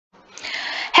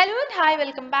Hi,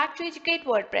 welcome back to Educate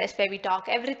WordPress, where we talk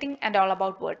everything and all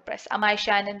about WordPress. I'm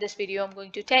Aisha, and in this video I'm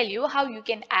going to tell you how you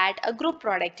can add a group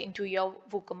product into your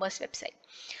WooCommerce website.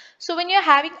 So when you're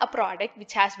having a product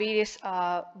which has various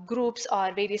groups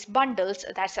or various bundles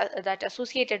that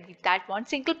associated with that one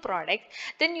single product,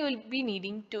 then you will be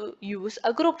needing to use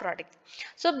a group product.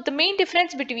 So the main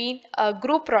difference between a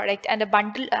group product and a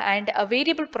bundle and a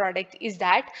variable product is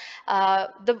that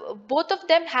both of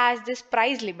them has this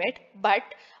price limit, but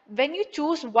when you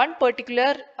choose one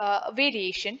particular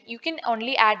variation, you can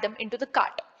only add them into the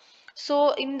cart.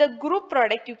 So in the group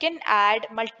product, you can add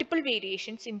multiple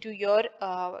variations into your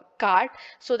cart.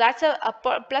 So that's a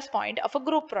plus point of a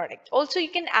group product. Also, you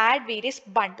can add various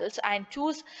bundles and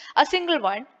choose a single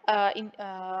one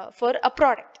for a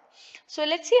product. So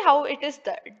let's see how it is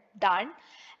done.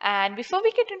 And before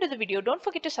we get into the video, don't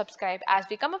forget to subscribe as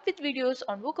we come up with videos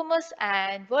on WooCommerce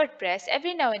and WordPress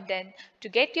every now and then to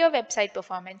get your website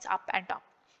performance up and top.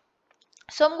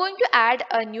 So I'm going to add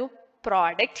a new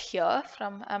product here.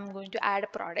 I'm going to add a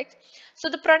product. So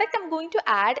the product I'm going to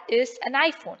add is an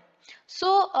iPhone.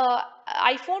 So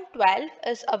iPhone 12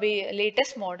 is a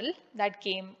latest model that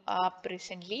came up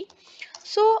recently.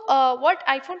 So what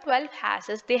iPhone 12 has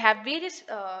is they have various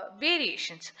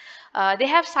variations. They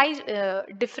have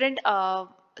different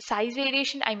size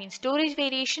variation, I mean storage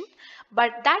variation,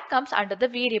 but that comes under the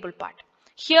variable part.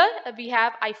 Here we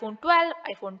have iPhone 12,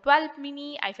 iPhone 12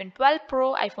 mini, iPhone 12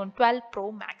 Pro, iPhone 12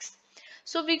 Pro Max.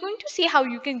 So we're going to see how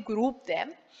you can group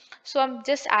them. So I'm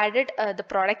just added the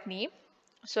product name.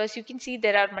 So as you can see,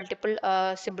 there are multiple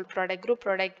symbol product, group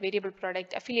product, variable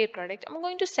product, affiliate product. I'm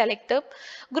going to select the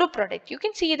group product. You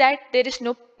can see that there is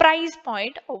no price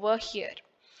point over here,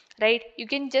 right? You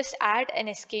can just add an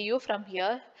SKU from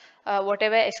here.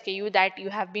 Whatever SKU that you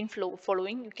have been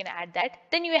following, you can add that.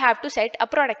 Then you have to set a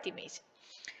product image.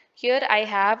 Here I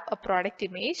have a product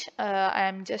image.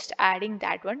 I'm just adding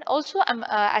that one. Also, I'm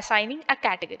assigning a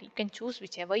category. You can choose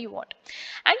whichever you want.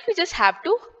 And you just have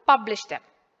to publish them.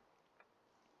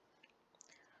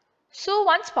 So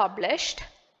once published,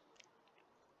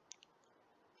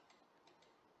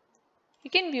 you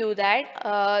can view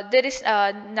that there is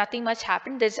nothing much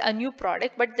happened. There's a new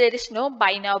product, but there is no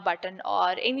buy now button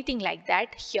or anything like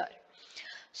that here.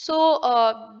 So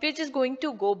we're just going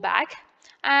to go back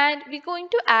and we're going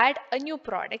to add a new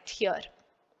product here.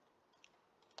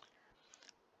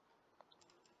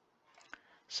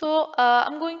 So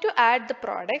I'm going to add the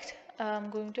product. I'm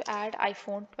going to add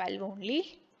iPhone 12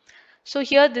 only. So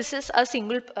here this is a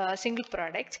single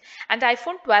product, and the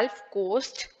iPhone 12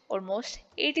 cost almost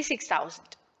 86,000.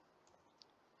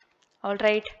 All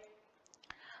right.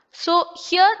 So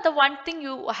here the one thing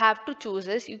you have to choose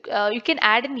is you can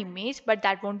add an image, but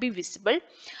that won't be visible.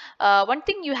 One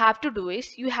thing you have to do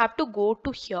is you have to go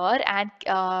to here and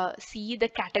see the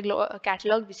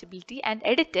catalog visibility and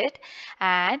edit it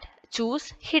and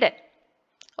choose hidden.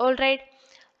 All right,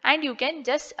 and you can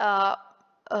just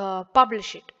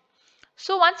publish it.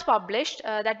 So once published,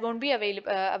 that won't be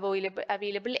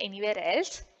available anywhere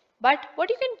else. But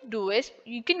what you can do is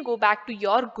you can go back to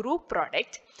your group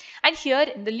product, and here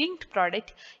in the linked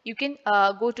product, you can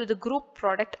go to the group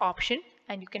product option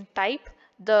and you can type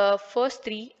the first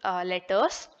three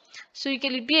letters. So you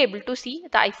can be able to see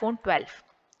the iPhone 12.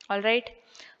 All right.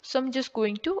 So I'm just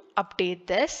going to update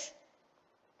this.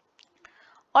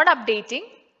 On updating,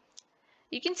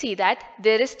 you can see that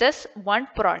there is this one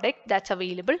product that's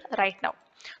available right now.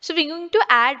 So we're going to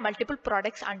add multiple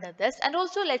products under this, and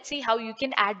also let's see how you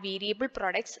can add variable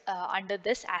products under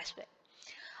this as well.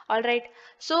 All right,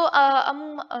 so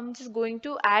I'm just going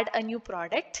to add a new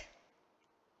product.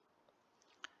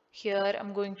 Here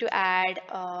I'm going to add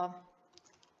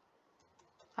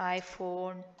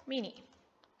iPhone mini.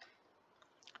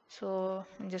 So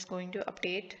I'm just going to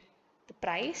update the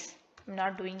price. I'm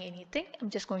not doing anything. I'm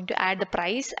just going to add the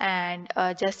price and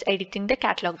just editing the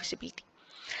catalog visibility.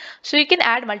 So you can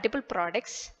add multiple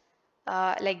products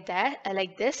like that,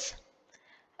 like this,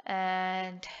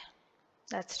 and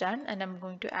that's done. And I'm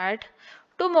going to add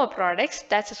two more products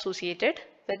that's associated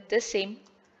with the same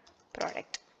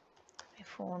product,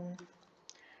 iPhone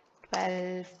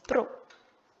 12 Pro.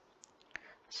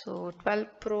 So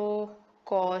 12 Pro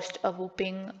cost a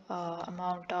whopping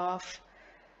amount of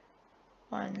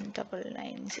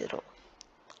 1990.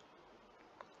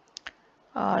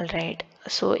 All right,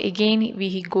 so again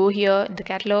we go here in the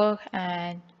catalog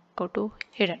and go to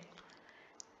hidden.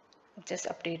 Just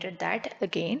updated that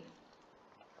again,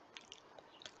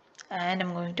 and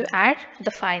I'm going to add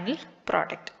the final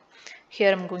product.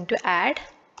 Here I'm going to add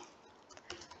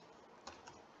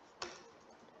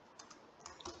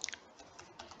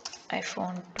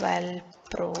iPhone 12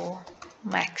 Pro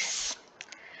max,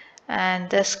 and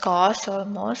this costs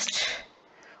almost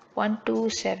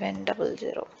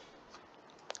 12700.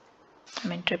 I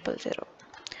mean 000.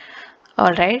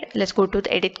 All right, let's go to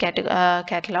the edit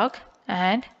catalog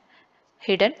and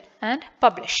hidden and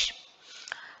publish.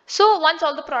 So once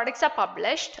all the products are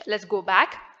published, let's go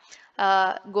back,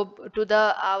 go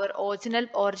to our original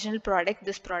product,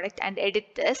 this product, and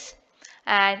edit this.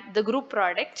 And the group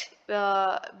product,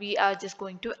 we are just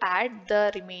going to add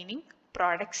the remaining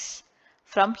products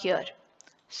from here.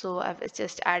 So I've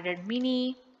just added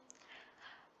mini,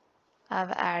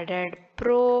 I've added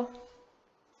pro,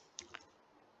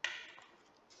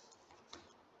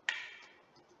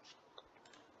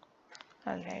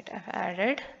 all right, I've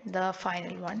added the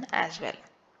final one as well,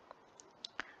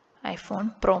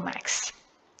 iPhone Pro Max.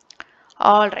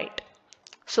 All right,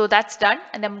 so that's done,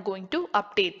 and I'm going to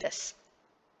update this.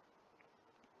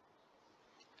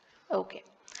 Okay,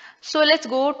 so let's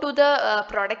go to the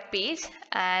product page,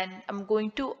 and I'm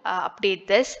going to update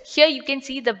this. Here you can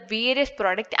see the various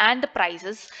product and the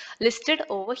prices listed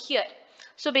over here.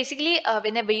 So basically,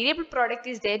 when a variable product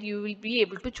is there, you will be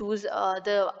able to choose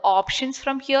the options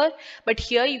from here. But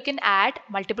here you can add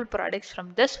multiple products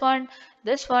from this one.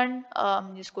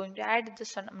 I'm just going to add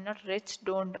this one. I'm not rich,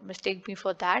 don't mistake me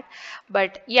for that.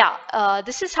 But yeah,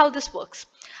 this is how this works.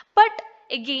 But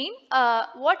again,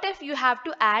 what if you have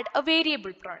to add a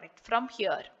variable product from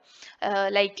here?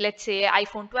 Like let's say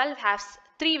iPhone 12 has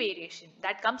 3 variations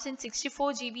that comes in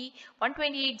 64 GB,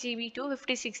 128 GB,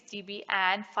 256 GB,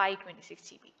 and 526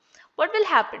 GB. What will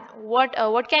happen?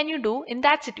 What can you do in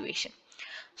that situation?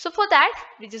 So for that,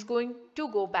 we're just going to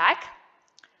go back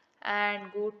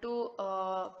and go to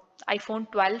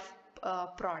iPhone 12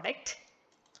 product.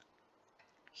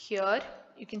 Here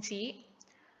you can see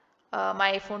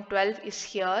my iPhone 12 is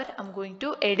here. I'm going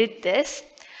to edit this,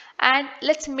 and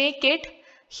let's make it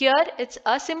here. It's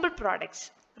a simple products,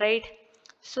 right?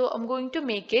 So I'm going to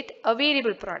make it a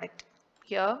variable product.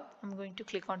 Here I'm going to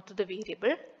click onto the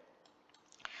variable,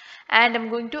 and I'm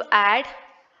going to add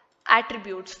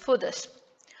attributes for this.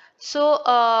 So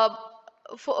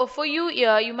for you,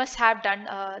 you must have done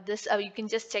this. You can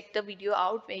just check the video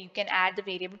out where you can add the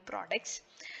variable products.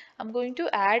 I'm going to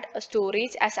add a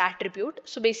storage as attribute.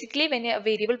 So basically, when a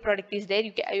variable product is there,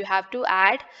 you have to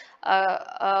add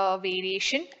a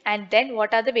variation, and then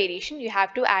what are the variation? You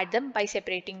have to add them by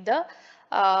separating the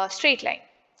straight line.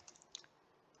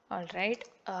 All right,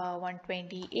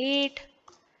 128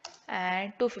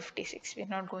 and 256. We're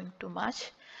not going too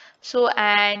much. So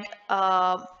and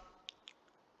I've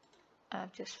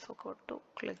just forgot to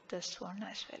click this one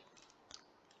as well.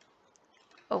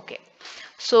 Okay,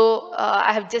 so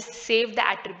I have just saved the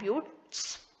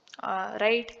attributes,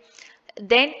 right?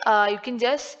 Then you can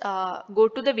just go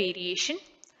to the variation,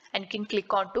 and you can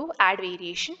click on to add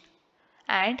variation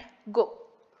and go.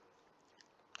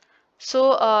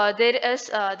 So there is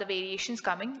the variations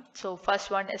coming. So first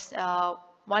one is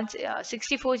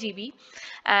 64 GB,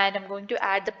 and I'm going to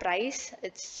add the price.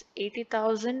 It's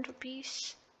 80,000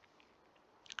 rupees,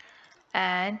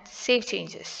 and save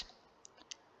changes.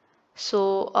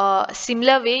 So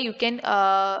similar way you can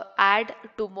add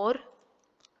 2 more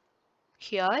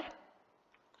here.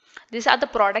 These are the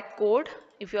product code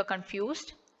if you are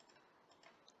confused,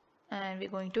 and we're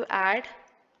going to add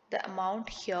the amount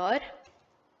here.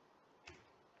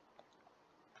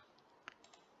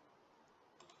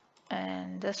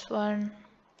 And this one,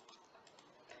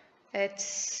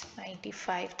 it's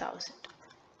 95,000.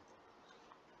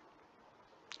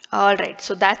 All right,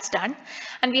 so that's done,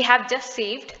 and we have just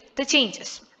saved the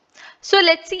changes. So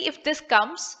let's see if this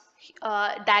comes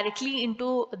directly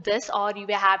into this, or you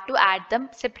will have to add them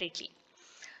separately.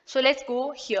 So let's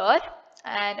go here,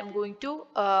 and I'm going to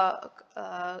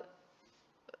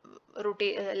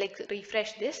rotate, like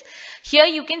refresh this. Here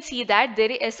you can see that there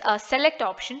is a select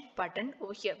option button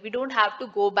over here. We don't have to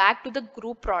go back to the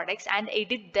group products and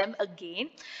edit them again.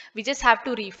 We just have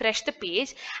to refresh the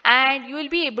page, and you will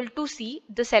be able to see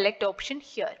the select option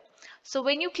here. So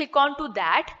when you click on to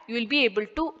that, you will be able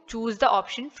to choose the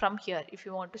option from here. If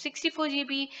you want to 64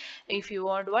 GB, if you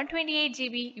want 128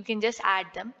 GB, you can just add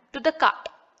them to the cart.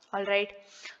 All right.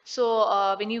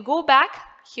 So when you go back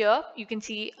here, you can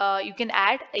see you can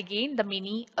add again the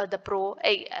mini, the pro,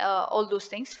 all those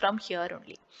things from here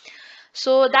only.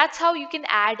 So that's how you can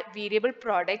add variable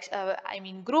products,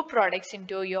 group products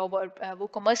into your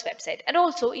WooCommerce website, and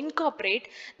also incorporate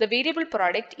the variable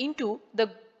product into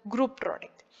the group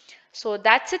product. So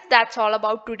that's it. That's all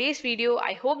about today's video.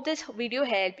 I hope this video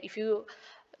helped. If you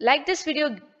like this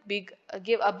video,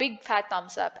 give a big fat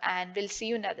thumbs up, and we'll see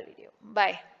you in another video.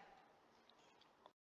 Bye.